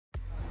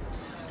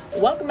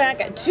Welcome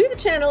back to the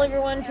channel,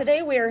 everyone.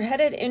 Today we are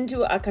headed into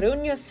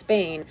Coruña,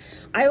 Spain.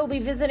 I will be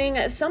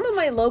visiting some of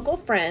my local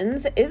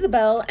friends,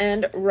 Isabel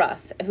and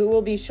Russ, who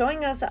will be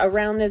showing us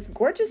around this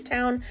gorgeous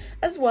town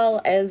as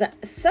well as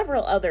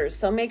several others.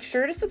 So make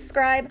sure to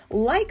subscribe,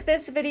 like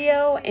this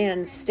video,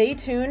 and stay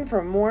tuned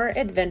for more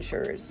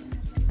adventures.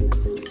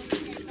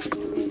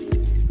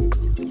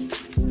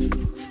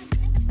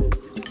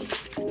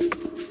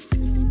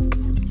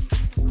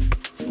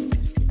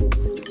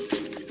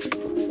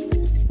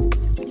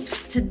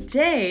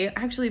 Today,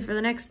 actually for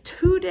the next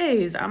 2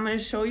 days, I'm going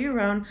to show you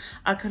around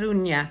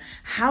Coruña,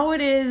 how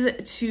it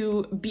is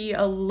to be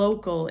a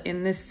local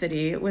in this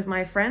city with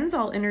my friends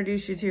I'll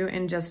introduce you to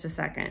in just a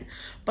second.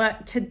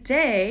 But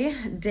today,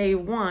 day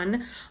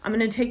one, I'm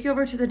going to take you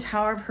over to the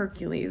Tower of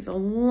Hercules, the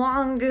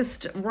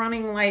longest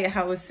running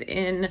lighthouse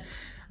in,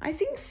 I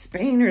think,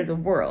 Spain or the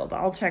world.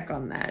 I'll check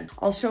on that.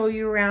 I'll show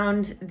you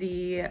around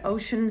the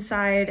ocean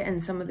side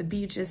and some of the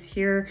beaches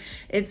here.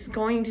 It's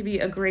going to be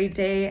a great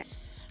day.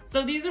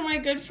 So these are my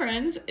good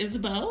friends,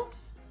 Isabel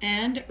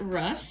and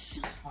Russ.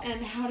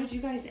 And how did you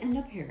guys end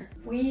up here?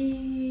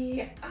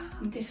 We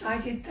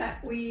decided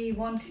that we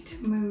wanted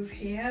to move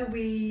here.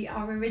 We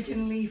are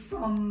originally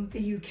from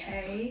the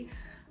UK,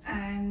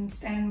 and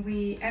then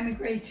we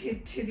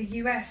emigrated to the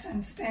US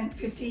and spent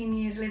 15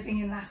 years living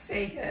in Las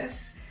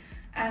Vegas.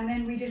 And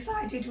then we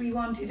decided we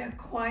wanted a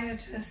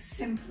quieter,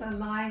 simpler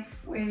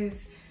life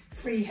with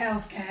free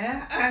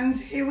healthcare, and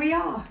here we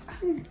are.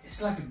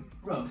 It's like a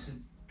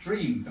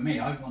dream for me.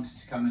 I've wanted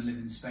to come and live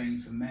in Spain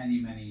for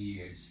many, many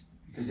years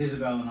because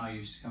Isabel and I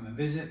used to come and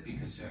visit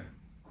because her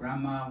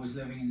grandma was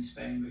living in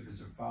Spain, because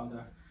her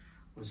father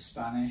was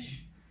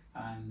Spanish,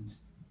 and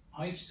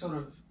I've sort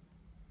of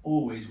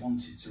always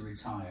wanted to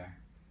retire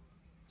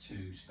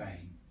to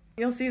Spain.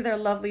 You'll see their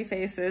lovely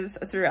faces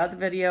throughout the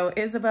video.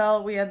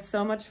 Isabel, we had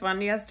so much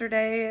fun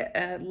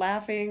yesterday,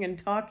 laughing and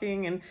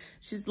talking, and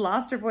she's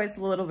lost her voice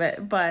a little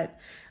bit, but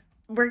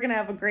we're gonna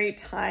have a great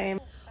time.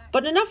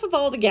 But enough of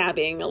all the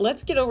gabbing.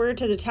 Let's get over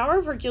to the Tower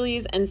of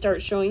Hercules and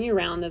start showing you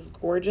around this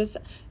gorgeous,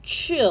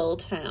 chill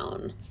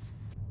town.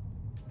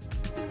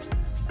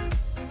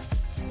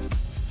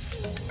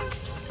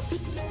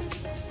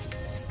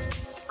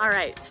 All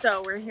right,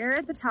 so we're here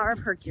at the Tower of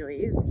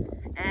Hercules,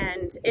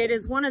 and it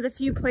is one of the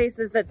few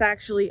places that's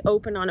actually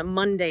open on a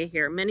Monday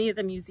here. Many of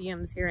the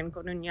museums here in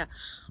Coruña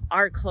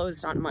are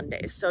closed on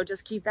Mondays, so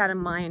just keep that in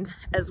mind,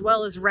 as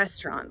well as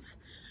restaurants.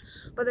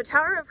 But the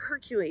Tower of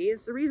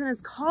Hercules, the reason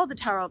it's called the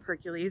Tower of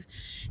Hercules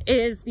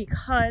is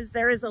because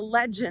there is a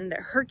legend that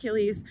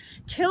Hercules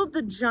killed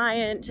the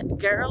giant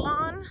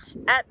Gerlon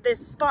at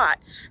this spot.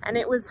 And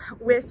it was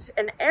with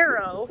an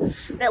arrow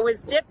that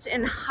was dipped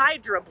in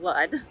Hydra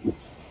blood.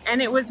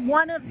 And it was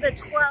one of the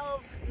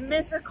 12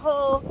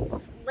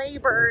 mythical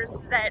labors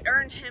that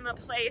earned him a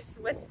place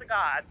with the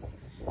gods.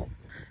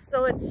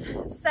 So it's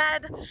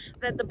said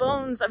that the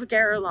bones of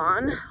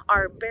Gerlon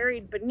are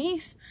buried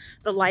beneath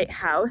the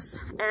lighthouse,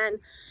 and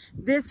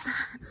this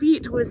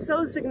feat was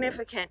so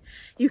significant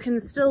you can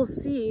still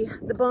see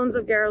the bones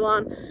of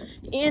Gerlon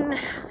in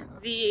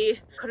the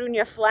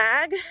Coruña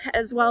flag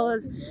as well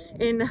as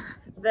in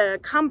the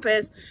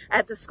compass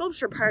at the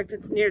sculpture park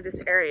that's near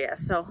this area.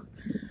 So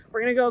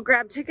we're gonna go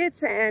grab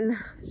tickets and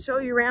show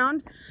you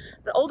around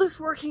the oldest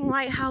working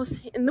lighthouse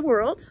in the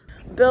world,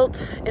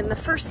 built in the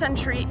 1st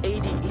century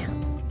AD.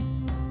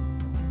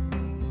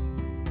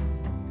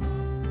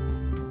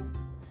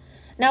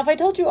 Now, if I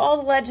told you all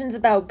the legends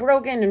about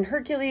Brogan and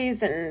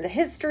Hercules and the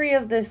history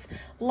of this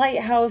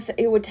lighthouse,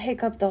 it would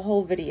take up the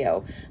whole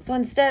video. So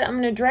instead, I'm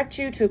going to direct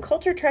you to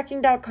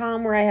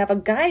culturetrekking.com, where I have a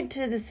guide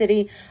to the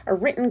city, a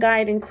written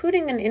guide,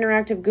 including an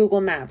interactive Google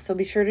map. So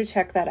be sure to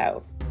check that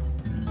out.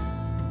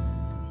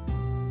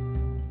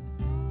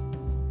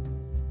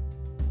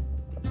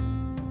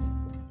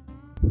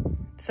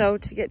 So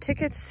to get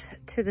tickets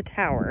to the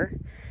tower,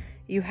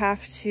 you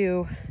have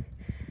to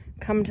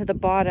come to the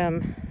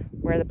bottom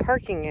where the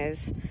parking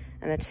is,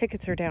 and the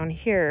tickets are down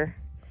here.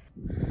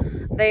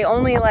 They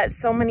only let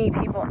so many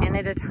people in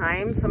at a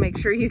time, so make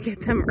sure you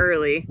get them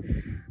early.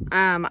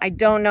 I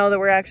don't know that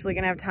we're actually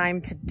gonna have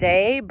time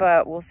today,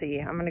 but we'll see.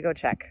 I'm gonna go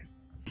check.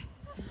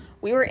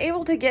 We were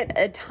able to get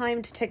a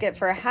timed ticket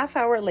for a half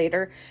hour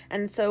later,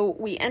 and so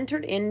we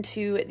entered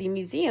into the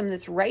museum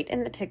that's right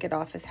in the ticket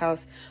office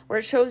house, where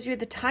it shows you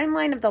the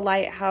timeline of the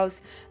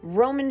lighthouse,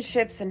 Roman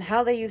ships and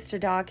how they used to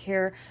dock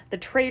here, the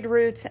trade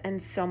routes,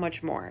 and so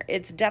much more.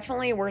 It's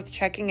definitely worth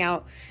checking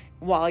out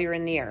while you're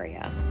in the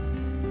area.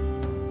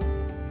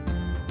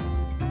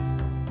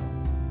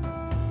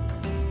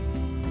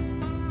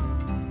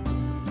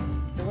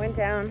 We went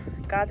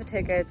down, got the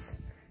tickets,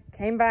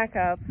 came back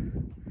up,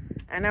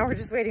 and now we're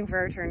just waiting for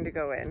our turn to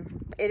go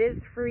in. It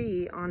is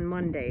free on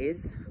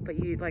Mondays, but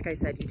like I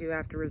said, you do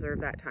have to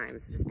reserve that time,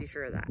 so just be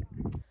sure of that.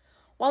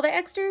 While the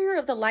exterior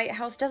of the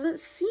lighthouse doesn't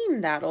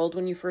seem that old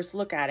when you first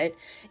look at it,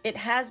 it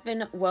has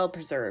been well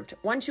preserved.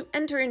 Once you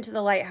enter into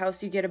the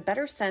lighthouse, you get a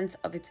better sense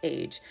of its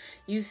age.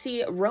 You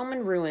see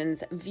Roman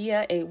ruins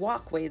via a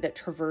walkway that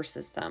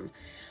traverses them.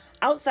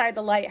 Outside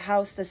the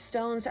lighthouse, the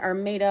stones are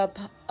made up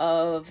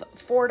of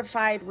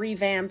fortified,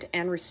 revamped,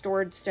 and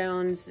restored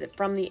stones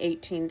from the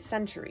 18th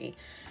century.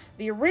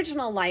 The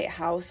original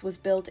lighthouse was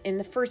built in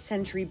the 1st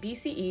century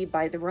BCE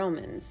by the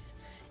Romans.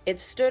 It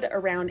stood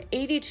around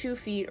 82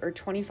 feet or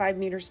 25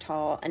 meters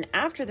tall, and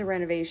after the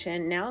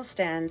renovation now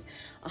stands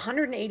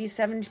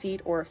 187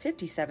 feet or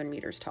 57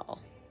 meters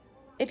tall.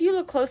 If you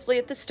look closely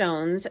at the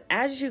stones,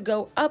 as you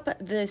go up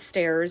the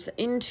stairs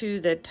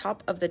into the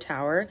top of the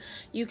tower,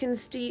 you can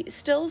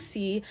still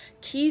see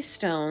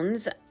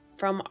keystones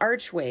from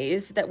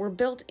archways that were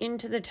built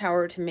into the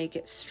tower to make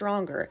it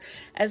stronger,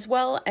 as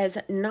well as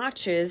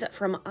notches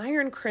from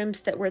iron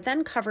crimps that were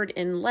then covered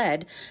in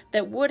lead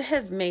that would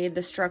have made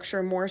the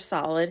structure more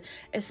solid,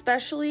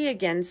 especially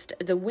against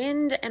the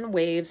wind and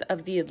waves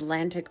of the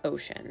Atlantic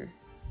Ocean.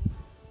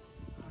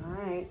 All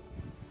right,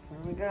 here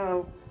we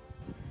go.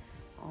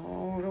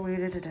 All the way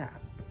to the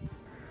top.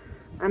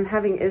 I'm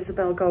having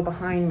Isabel go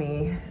behind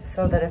me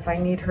so that if I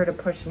need her to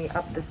push me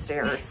up the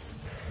stairs,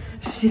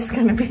 she's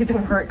gonna be the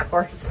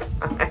workhorse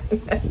behind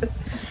this.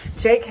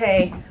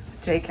 JK.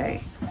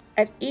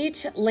 At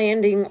each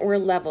landing or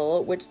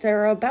level, which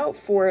there are about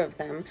 4 of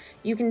them,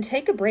 you can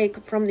take a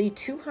break from the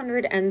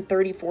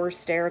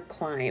 234-stair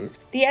climb.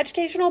 The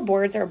educational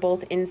boards are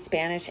both in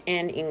Spanish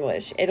and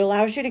English. It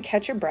allows you to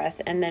catch your breath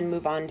and then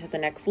move on to the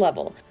next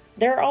level.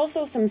 There are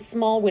also some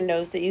small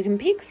windows that you can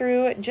peek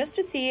through just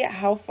to see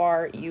how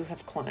far you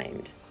have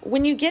climbed.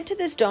 When you get to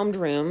this domed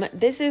room,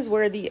 this is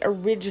where the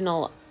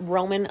original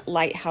Roman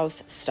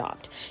lighthouse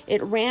stopped.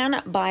 It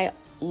ran by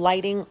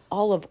lighting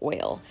olive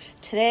oil.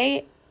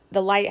 Today,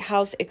 the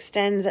lighthouse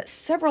extends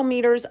several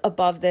meters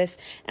above this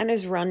and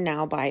is run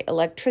now by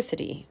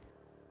electricity.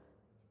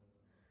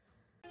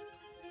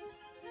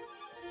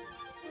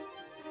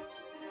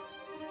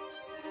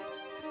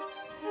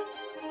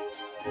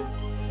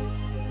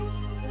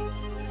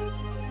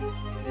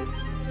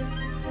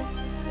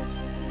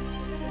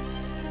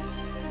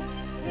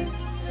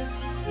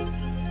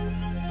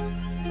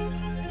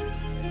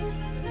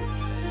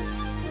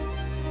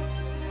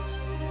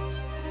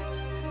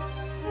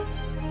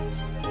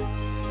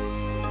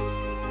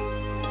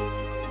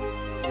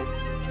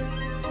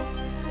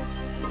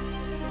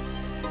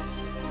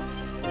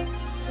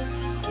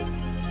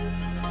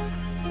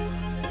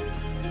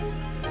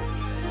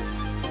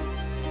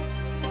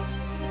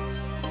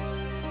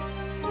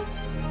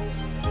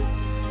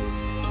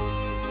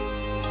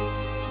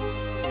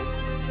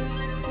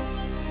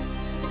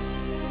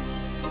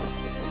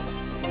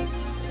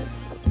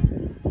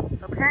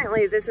 So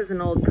apparently this is an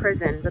old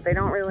prison, but they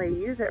don't really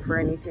use it for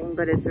anything,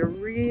 but it's a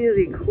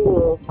really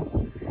cool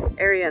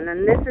area. And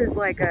then this is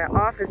like an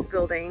office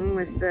building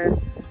with the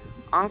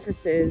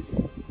offices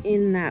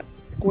in that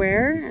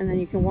square. And then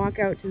you can walk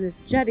out to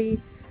this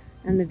jetty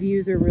and the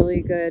views are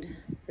really good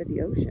for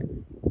the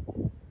ocean.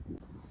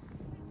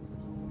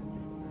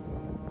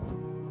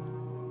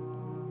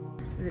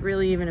 Is it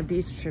really even a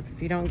beach trip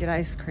if you don't get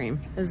ice cream?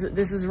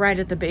 This is right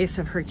at the base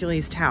of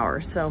Hercules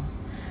Tower, so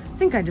I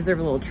think I deserve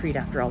a little treat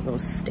after all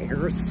those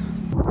stairs.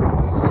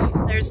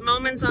 There's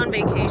moments on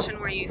vacation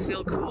where you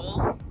feel cool.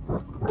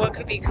 What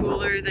could be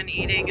cooler than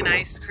eating an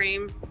ice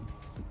cream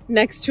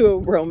next to a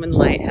Roman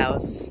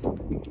lighthouse?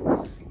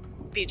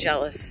 Be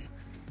jealous.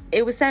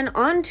 It was then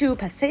on to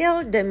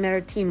Paseo de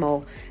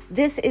Maritimo.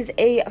 This is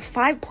a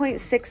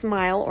 5.6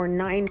 mile or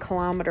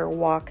 9-kilometer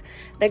walk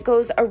that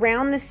goes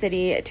around the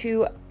city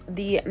to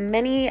the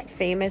many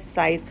famous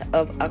sites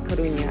of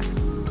Coruña.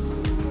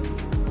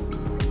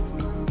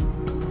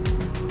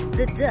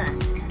 The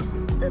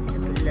death of the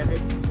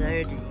beloved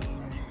sardine.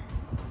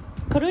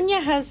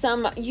 Coruña has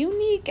some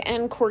unique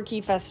and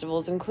quirky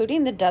festivals,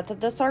 including the Death of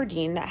the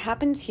Sardine that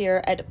happens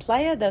here at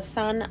Playa de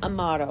San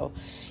Amaro.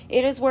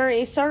 It is where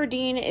a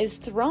sardine is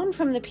thrown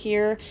from the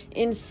pier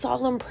in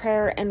solemn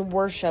prayer and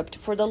worshipped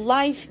for the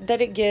life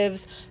that it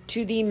gives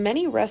to the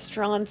many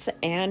restaurants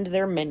and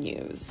their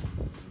menus.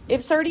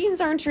 If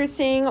sardines aren't your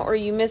thing or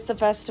you miss the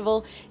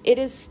festival, it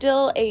is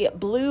still a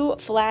blue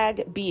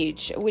flag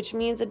beach, which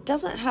means it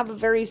doesn't have a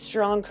very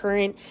strong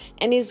current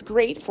and is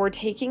great for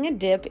taking a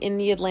dip in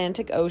the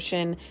Atlantic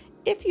Ocean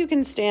if you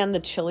can stand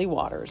the chilly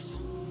waters.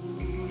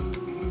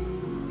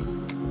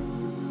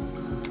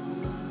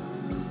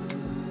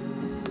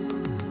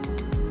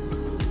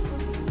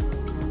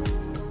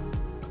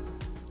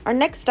 Our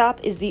next stop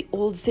is the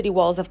old city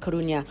walls of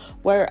Coruña,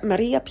 where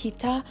Maria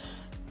Pita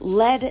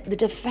led the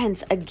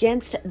defense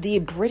against the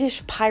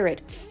British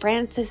pirate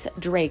Francis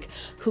Drake,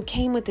 who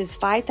came with his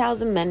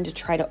 5,000 men to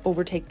try to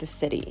overtake the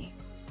city.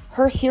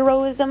 Her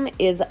heroism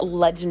is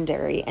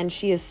legendary, and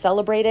she is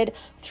celebrated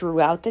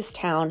throughout this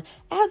town,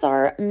 as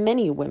are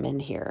many women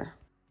here.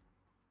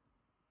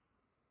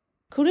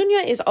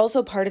 Coruña is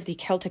also part of the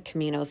Celtic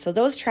Camino, so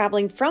those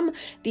traveling from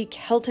the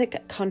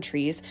Celtic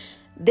countries,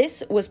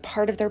 this was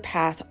part of their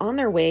path on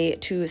their way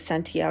to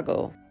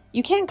Santiago.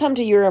 You can't come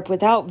to Europe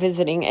without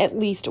visiting at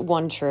least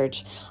one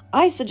church.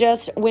 I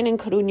suggest, when in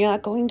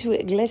Coruña, going to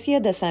Iglesia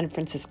de San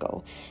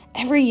Fransisco.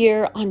 Every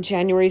year on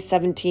January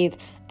 17th,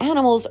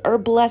 animals are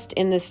blessed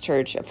in this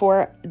church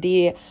for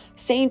the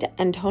Saint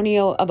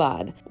Antonio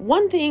Abad.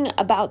 One thing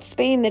about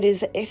Spain that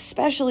is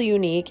especially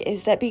unique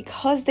is that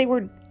because they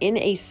were in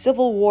a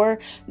civil war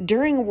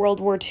during World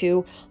War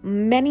II,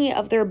 many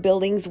of their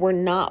buildings were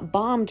not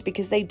bombed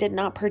because they did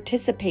not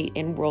participate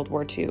in World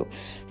War II.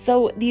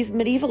 So these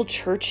medieval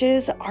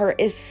churches are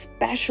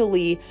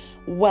especially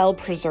well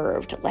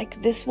preserved.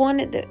 Like this one,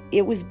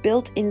 it was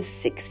built in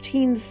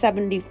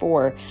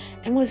 1674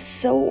 and was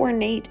so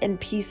ornate and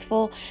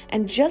peaceful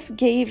and just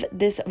gave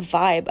this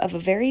vibe of a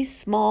very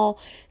small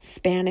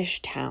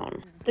Spanish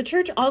town. The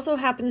church also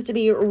happens to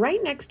be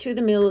right next to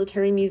the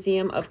Military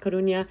Museum of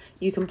Coruña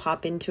you can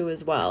pop into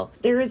as well.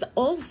 There is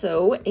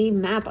also a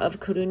map of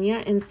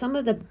Coruña and some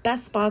of the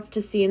best spots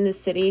to see in the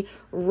city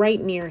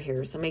right near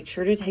here, so make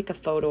sure to take a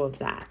photo of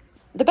that.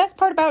 The best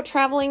part about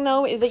traveling,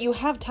 though, is that you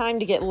have time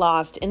to get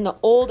lost in the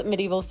old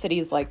medieval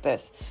cities like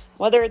this.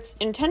 Whether it's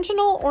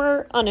intentional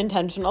or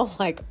unintentional,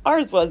 like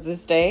ours was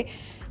this day,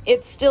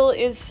 it still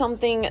is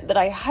something that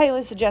I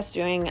highly suggest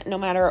doing no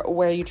matter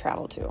where you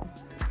travel to.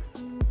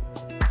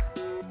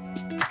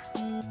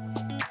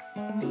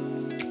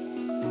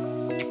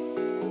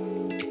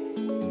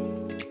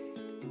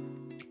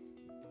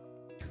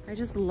 I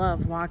just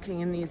love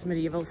walking in these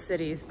medieval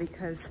cities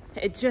because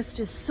it just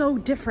is so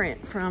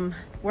different from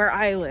where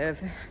I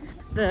live.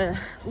 The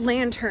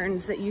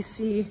lanterns that you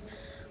see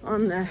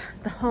on the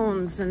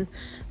homes and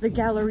the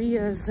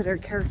gallerias that are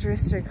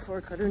characteristic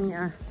for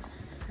Coruña.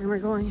 And we're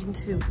going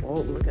into,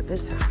 oh, look at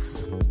this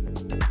house.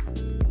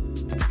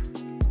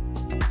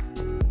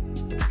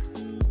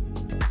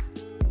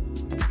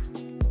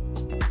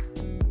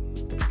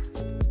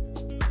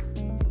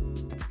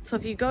 So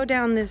if you go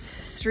down this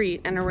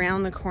street and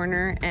around the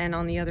corner and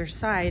on the other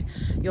side,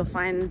 you'll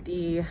find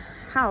the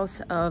house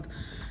of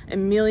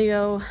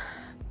Emilio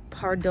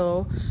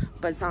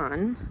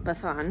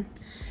Bazan,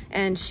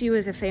 and she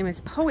was a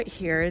famous poet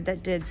here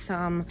that did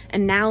some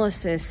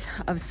analysis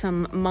of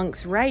some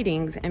monks'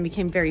 writings and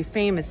became very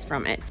famous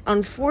from it.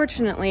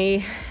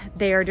 Unfortunately,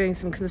 they are doing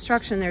some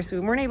construction there, so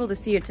we weren't able to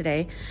see it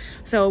today.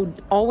 So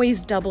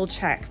always double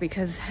check,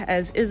 because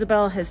as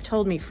Isabel has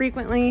told me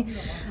frequently,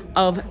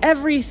 of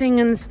everything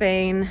in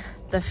Spain,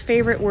 the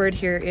favorite word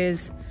here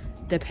is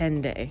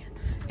depende.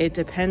 It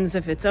depends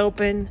if it's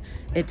open,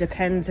 it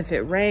depends if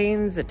it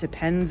rains, it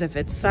depends if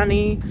it's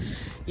sunny.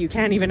 You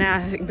can't even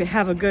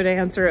have a good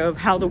answer of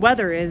how the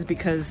weather is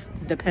because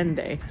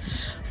depende.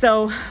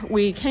 So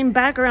we came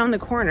back around the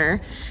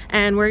corner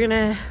and we're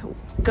gonna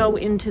go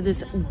into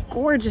this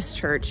gorgeous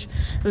church.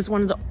 It was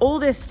one of the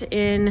oldest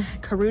in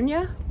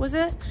Coruña, was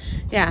it?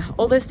 Yeah,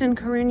 oldest in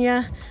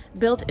Coruña,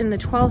 built in the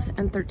 12th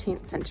and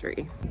 13th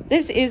century.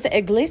 This is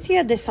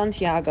Iglesia de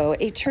Santiago,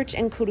 a church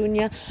in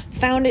Coruña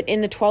founded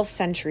in the 12th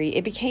century.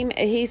 It became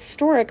a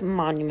historic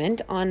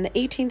monument on the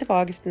 18th of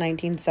August,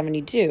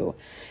 1972.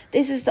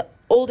 This is the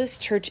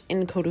oldest church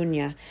in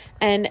Coruña,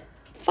 and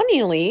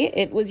funnily,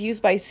 it was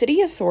used by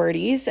city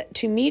authorities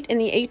to meet in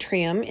the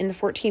atrium in the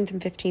 14th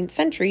and 15th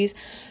centuries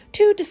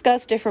to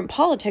discuss different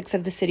politics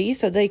of the city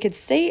so they could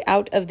stay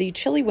out of the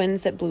chilly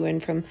winds that blew in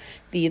from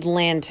the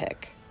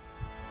Atlantic.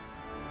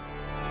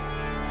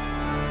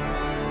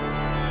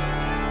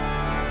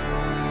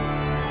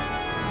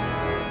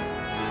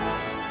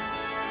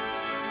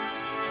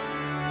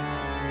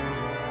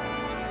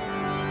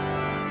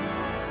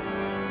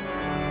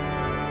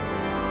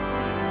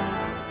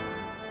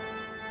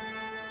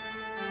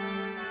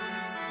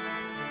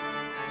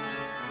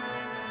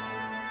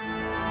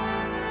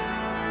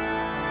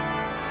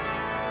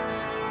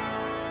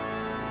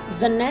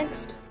 The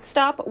next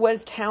stop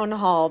was Town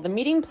Hall, the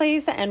meeting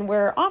place and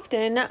where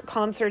often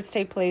concerts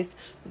take place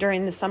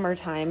during the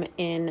summertime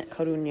in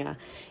Coruña.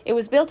 It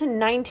was built in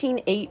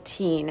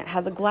 1918. It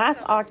has a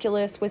glass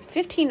oculus with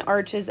 15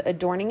 arches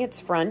adorning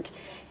its front.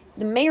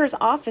 The mayor's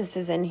office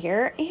is in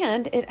here,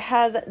 and it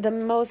has the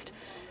most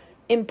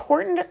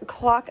important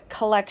clock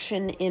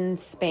collection in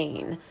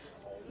Spain.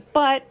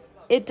 But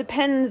it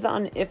depends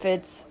on if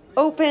it's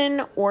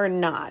open or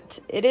not.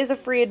 It is a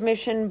free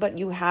admission, but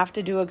you have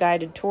to do a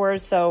guided tour,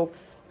 so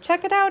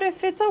check it out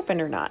if it's open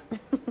or not.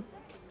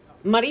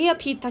 Maria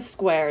Pita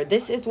Square.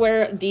 This is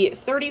where the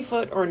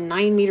 30-foot or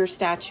 9-meter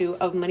statue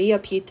of Maria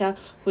Pita,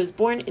 who was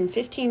born in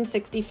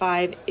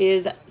 1565,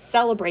 is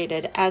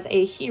celebrated as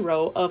a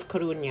hero of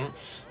Coruña.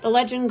 The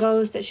legend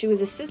goes that she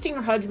was assisting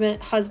her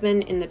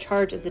husband in the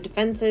charge of the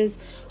defenses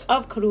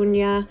of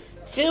Coruña.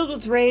 Filled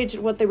with rage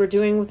at what they were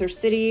doing with her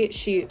city,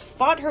 she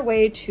fought her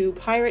way to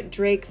Pirate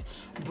Drake's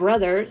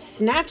brother,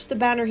 snatched the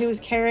banner he was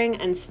carrying,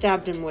 and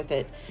stabbed him with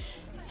it.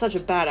 Such a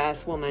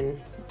badass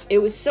woman. It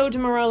was so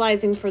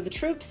demoralizing for the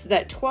troops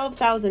that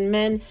 12,000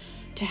 men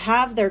to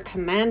have their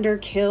commander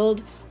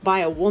killed by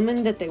a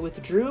woman that they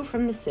withdrew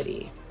from the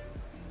city.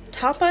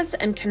 Tapas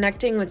and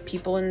connecting with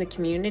people in the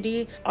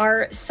community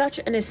are such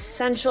an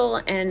essential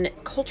and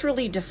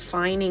culturally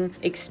defining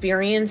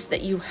experience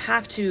that you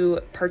have to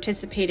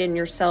participate in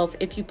yourself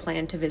if you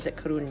plan to visit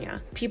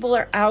Coruña. People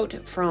are out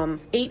from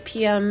 8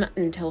 p.m.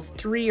 until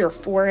 3 or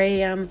 4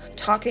 a.m.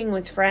 talking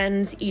with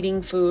friends,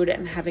 eating food,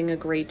 and having a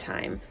great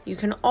time. You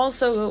can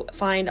also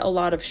find a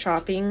lot of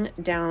shopping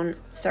down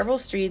several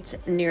streets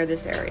near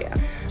this area.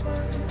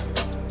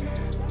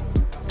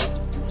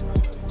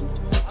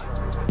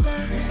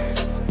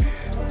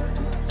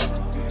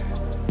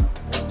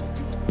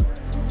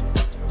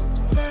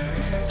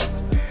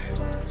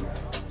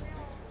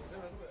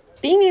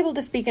 Being able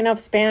to speak enough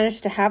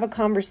Spanish to have a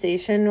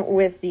conversation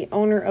with the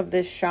owner of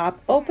this shop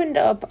opened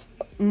up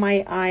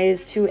my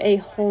eyes to a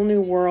whole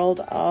new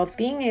world of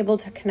being able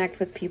to connect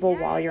with people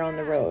while you're on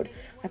the road.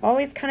 I've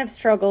always kind of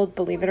struggled,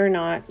 believe it or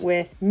not,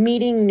 with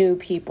meeting new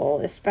people,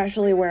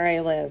 especially where I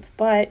live.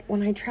 But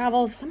when I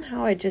travel,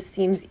 somehow it just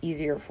seems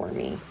easier for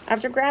me.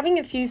 After grabbing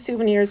a few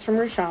souvenirs from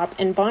her shop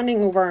and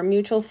bonding over our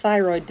mutual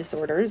thyroid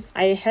disorders,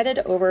 I headed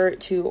over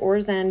to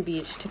Orzan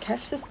Beach to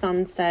catch the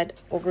sunset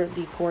over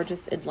the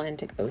gorgeous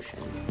Atlantic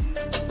Ocean.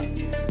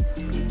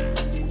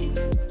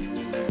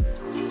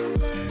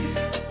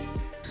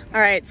 All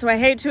right, so I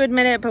hate to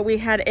admit it, but we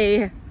had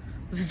a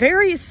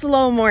very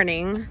slow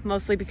morning,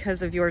 mostly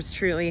because of yours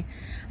truly.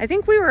 I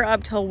think we were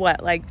up till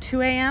what, like 2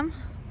 a.m.?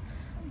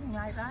 Something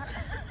like that.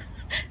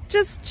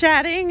 Just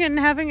chatting and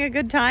having a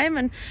good time.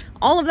 And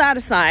all of that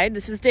aside,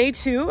 this is day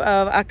 2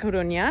 of A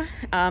Coruña.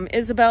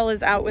 Isabel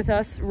is out with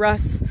us.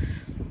 Russ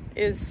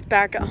is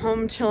back at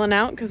home chilling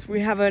out because we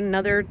have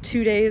another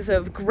 2 days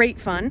of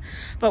great fun.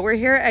 But we're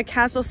here at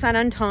Castle San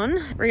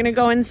Anton. We're gonna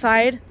go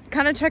inside,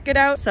 kind of check it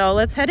out. So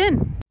let's head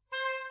in.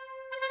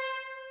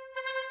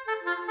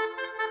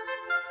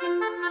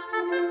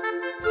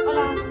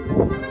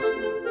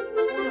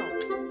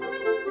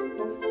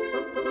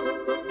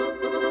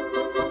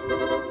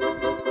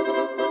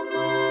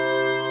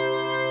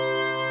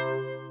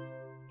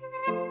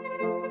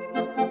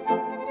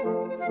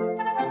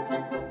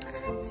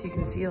 So you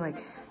can see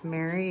like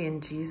Mary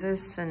and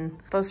Jesus, and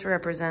supposed to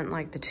represent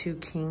like the 2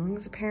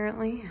 kings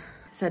apparently.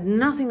 Said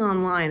nothing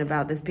online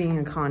about this being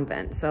a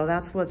convent, so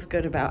that's what's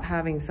good about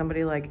having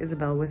somebody like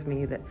Isabel with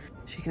me, that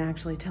she can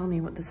actually tell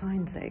me what the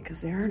signs say,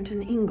 because they aren't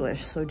in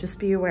English, so just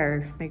be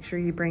aware. Make sure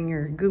you bring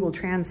your Google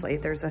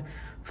Translate. There's a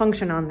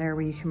function on there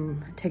where you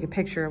can take a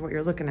picture of what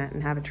you're looking at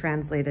and have it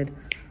translated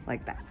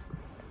like that.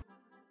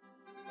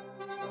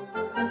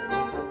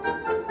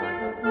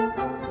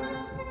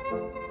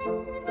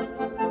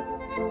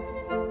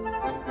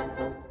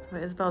 So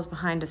Isabel's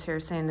behind us here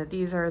saying that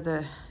these are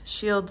the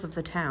shields of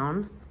the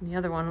town. And the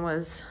other one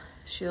was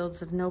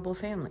shields of noble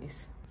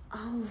families.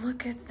 Oh,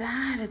 look at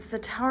that. It's the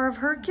Tower of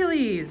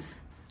Hercules.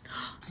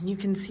 And you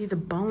can see the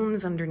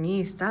bones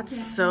underneath.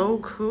 That's so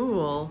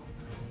cool.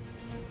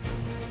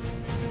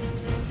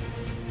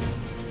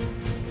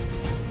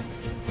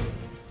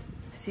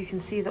 So you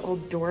can see the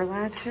old door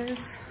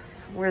latches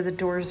where the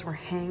doors were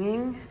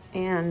hanging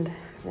and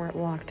where it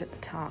locked at the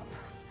top.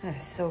 That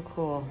is so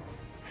cool.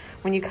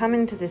 When you come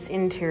into this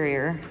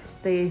interior,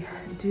 they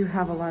do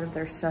have a lot of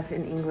their stuff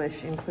in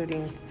English,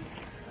 including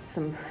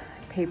some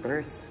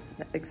papers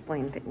that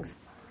explain things.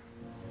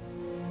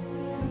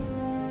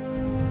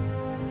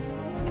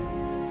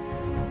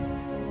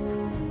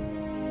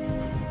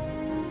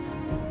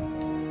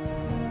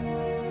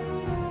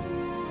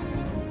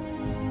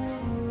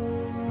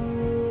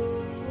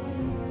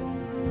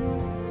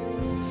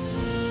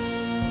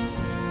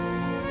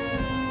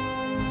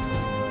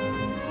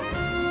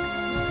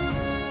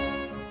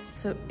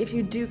 So if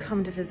you do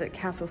come to visit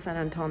Castle San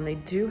Anton, they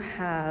do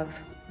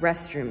have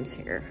restrooms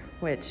here,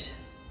 which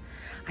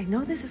I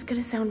know this is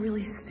gonna sound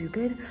really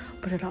stupid,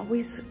 but it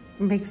always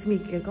makes me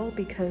giggle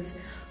because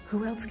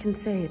who else can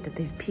say that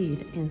they've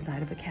peed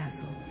inside of a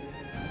castle?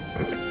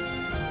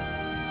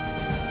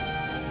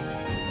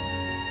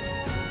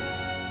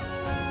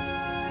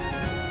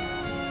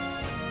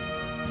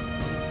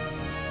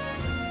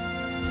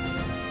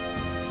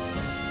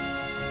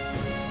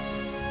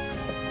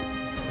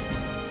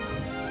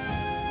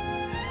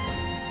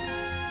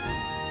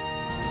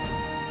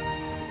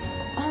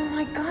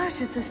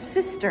 Gosh, it's a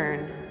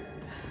cistern.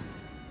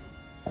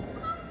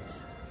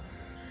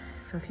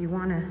 So if you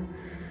want a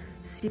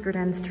secret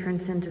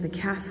entrance into the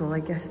castle, I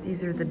guess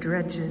these are the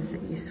dredges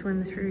that you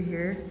swim through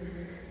here.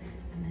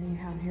 And then you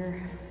have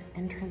your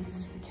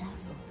entrance to the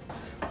castle.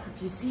 So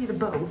if you see the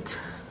boat,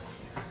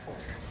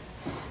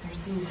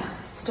 there's these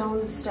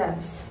stone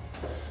steps.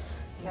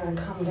 You gotta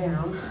come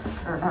down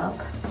or up,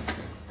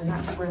 and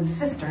that's where the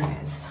cistern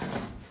is.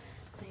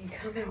 Then you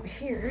come out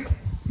here,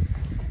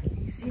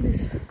 and you see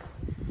this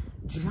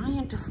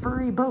giant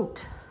furry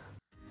boat.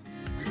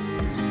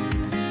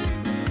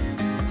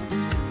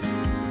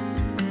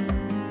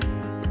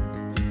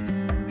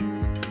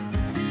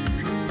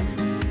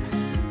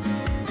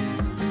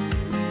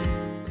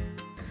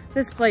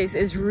 This place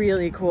is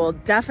really cool.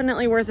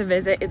 Definitely worth a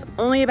visit. It's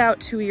only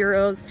about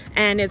 €2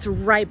 and it's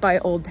right by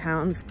Old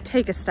Towns.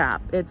 Take a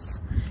stop.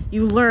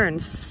 You learn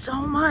so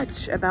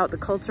much about the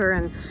culture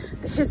and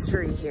the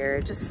history here.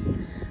 It just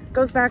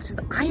goes back to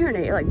the Iron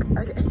Age. Like,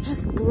 it's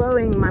just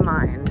blowing my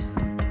mind.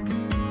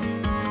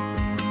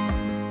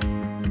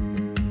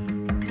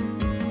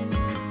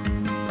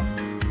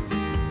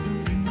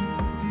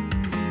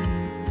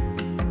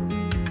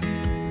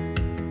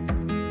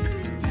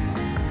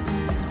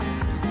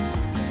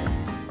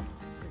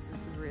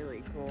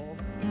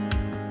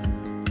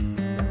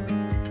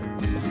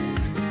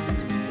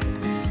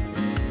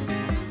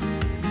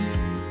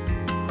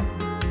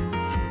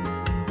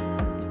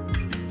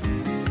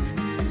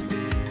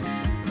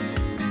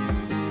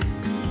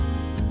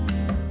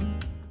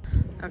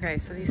 Okay,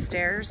 so these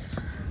stairs,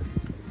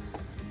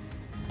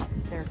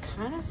 they're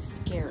kind of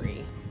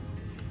scary.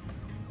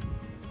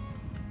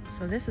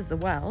 So this is the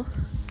well.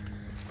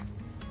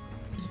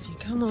 And if you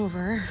come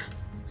over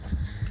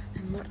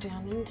and look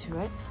down into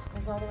it, it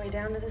goes all the way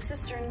down to the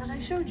cistern that I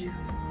showed you.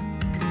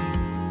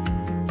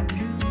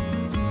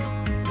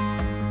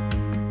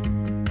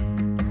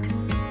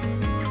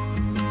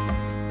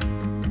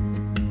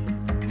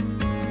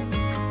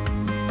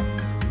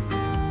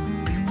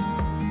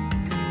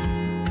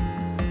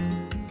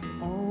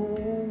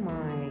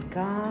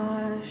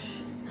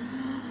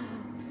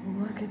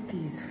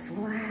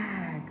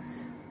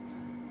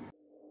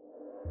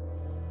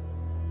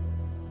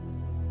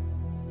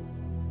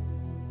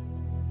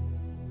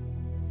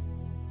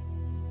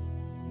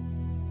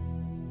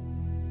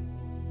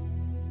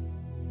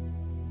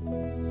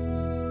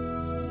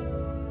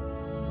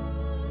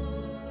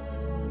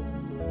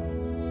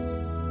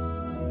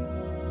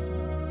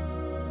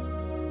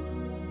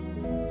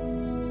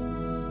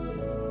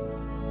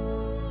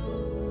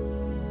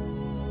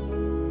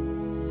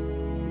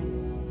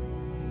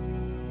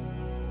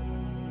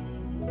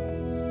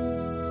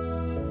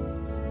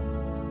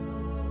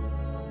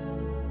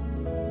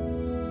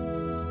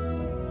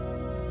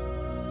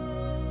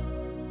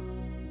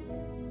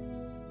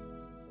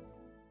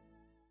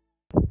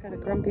 Got a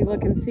grumpy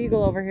looking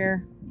seagull over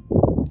here.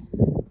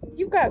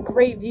 You've got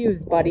great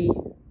views, buddy.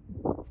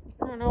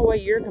 I don't know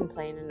what you're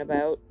complaining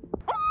about.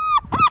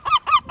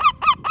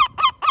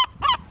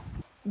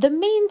 The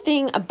main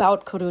thing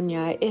about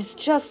Coruña is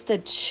just the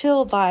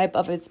chill vibe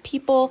of its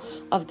people,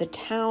 of the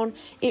town.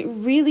 It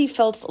really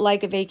felt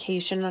like a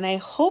vacation, and I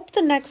hope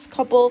the next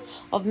couple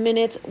of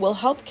minutes will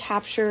help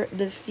capture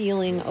the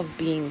feeling of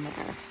being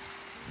there.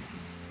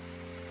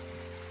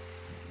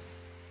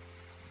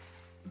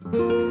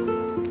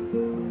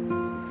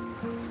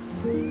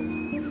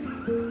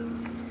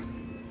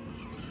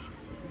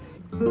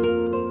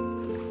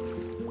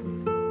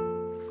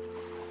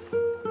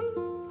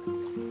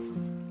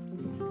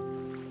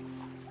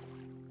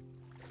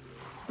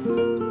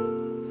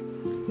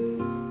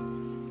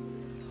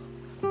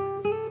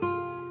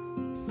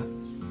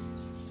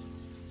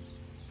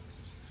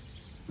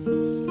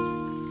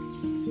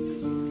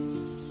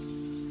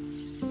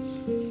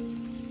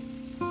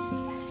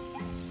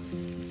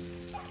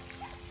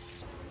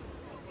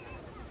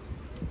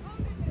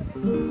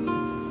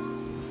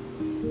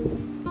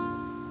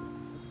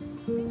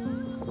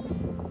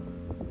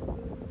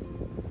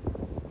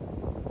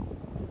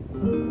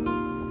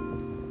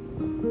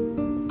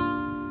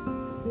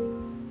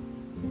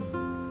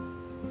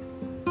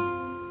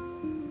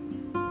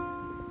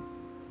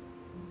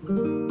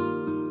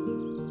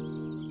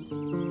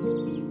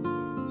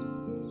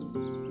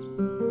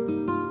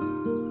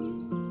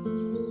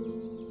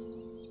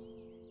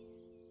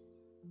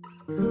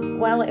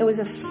 Well, it was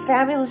a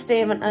fabulous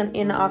day in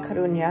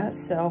Coruña,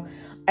 so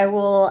I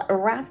will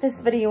wrap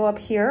this video up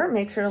here.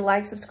 Make sure to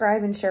like,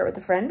 subscribe, and share it with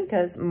a friend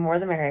because more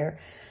the merrier.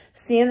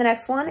 See you in the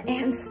next one,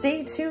 and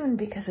stay tuned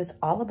because it's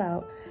all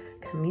about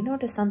Camino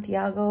de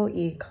Santiago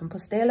y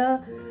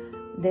Compostela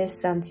de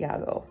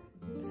Santiago.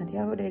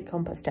 Santiago de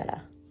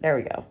Compostela. There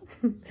we go.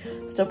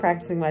 Still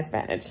practicing my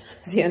Spanish.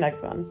 See you in the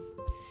next one.